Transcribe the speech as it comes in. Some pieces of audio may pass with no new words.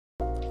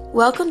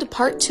Welcome to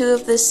part 2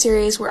 of this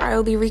series where I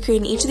will be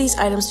recreating each of these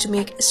items to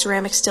make a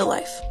ceramic still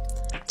life.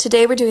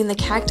 Today we're doing the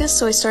cactus,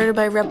 so I started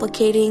by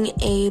replicating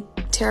a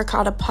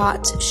terracotta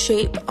pot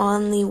shape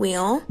on the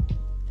wheel.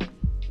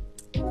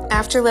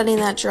 After letting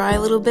that dry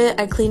a little bit,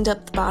 I cleaned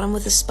up the bottom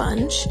with a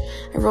sponge.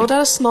 I rolled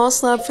out a small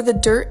slab for the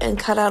dirt and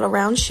cut out a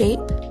round shape.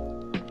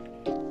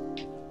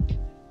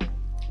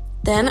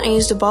 Then I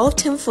used a ball of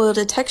tinfoil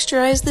to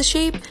texturize the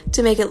shape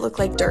to make it look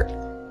like dirt.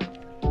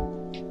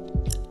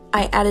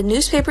 I added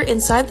newspaper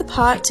inside the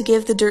pot to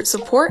give the dirt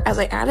support as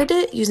I added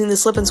it using the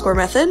slip and score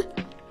method.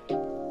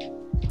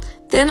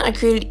 Then I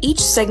created each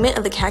segment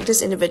of the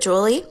cactus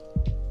individually.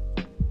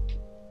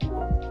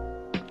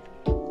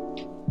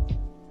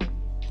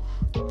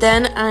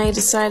 Then I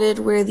decided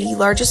where the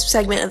largest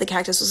segment of the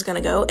cactus was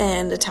going to go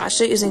and attached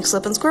it using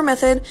slip and score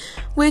method,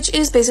 which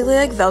is basically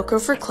like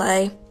Velcro for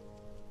clay.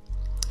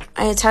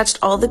 I attached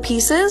all the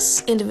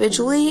pieces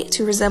individually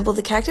to resemble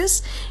the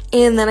cactus,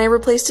 and then I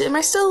replaced it in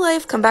my still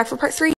life. Come back for part 3.